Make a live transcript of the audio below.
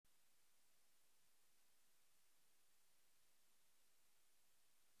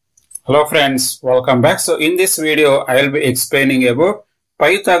Hello friends, welcome back. So in this video, I will be explaining about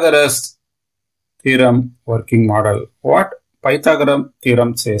Pythagoras theorem working model. What Pythagoras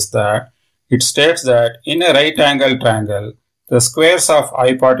theorem says that it states that in a right angle triangle, the squares of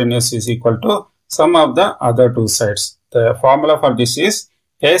hypotenuse is equal to sum of the other two sides. The formula for this is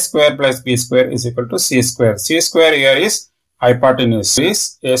a square plus b square is equal to c square. C square here is hypotenuse,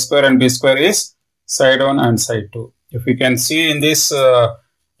 is a square and b square is side 1 and side 2. If you can see in this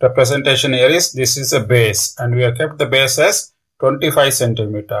representation here is this is a base and we have kept the base as 25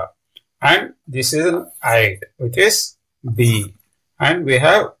 centimeter and this is an height which is b and we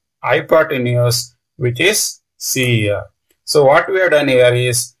have hypotenuse which is c here. So what we have done here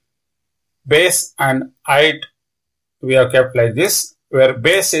is base and height we have kept like this, where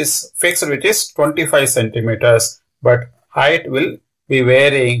base is fixed which is 25 centimeters but height will be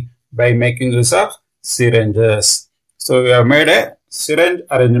varying by making use of syringes. So we have made a syringe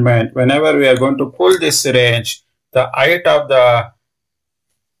arrangement. Whenever we are going to pull this syringe, the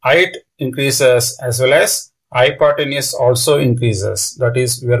height increases as well as hypotenuse also increases. That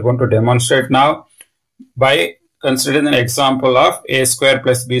is, we are going to demonstrate now by considering an example of a square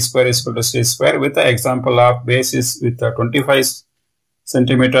plus b square is equal to c square with the example of base is with 25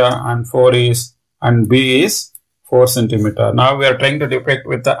 centimeter and 4 is and b is 4 centimeter. Now we are trying to depict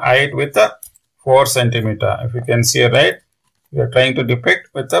with the height with the 4 centimeter. If you can see, right, we are trying to depict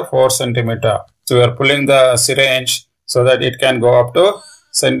with the 4 centimeter. So we are pulling the syringe so that it can go up to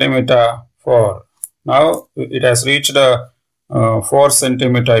centimeter 4. Now it has reached 4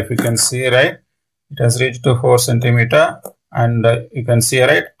 centimeter. If you can see, right, it has reached to 4 centimeter and you can see,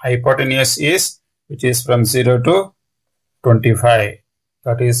 right, hypotenuse is which is from 0 to 25.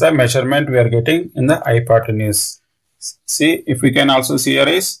 That is the measurement we are getting in the hypotenuse. See, if we can also see here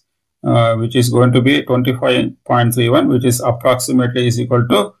is which is going to be 25.31, which is approximately is equal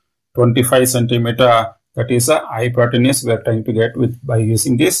to 25 centimeter. That is a hypotenuse we are trying to get with by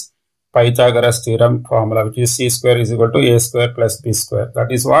using this Pythagoras theorem formula, which is c square is equal to a square plus b square.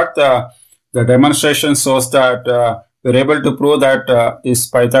 That is what the demonstration shows that we are able to prove that this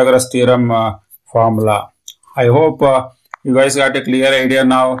Pythagoras theorem formula. I hope you guys got a clear idea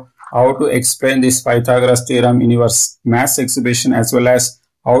now how to explain this Pythagoras theorem in your maths exhibition as well as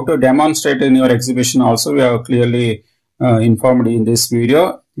how to demonstrate in your exhibition also. We have clearly informed in this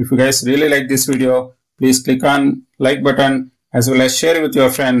video. If you guys really like this video, please click on like button as well as share with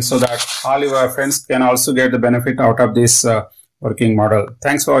your friends so that all your friends can also get the benefit out of this working model.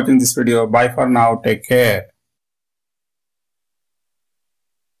 Thanks for watching this video. Bye for now. Take care.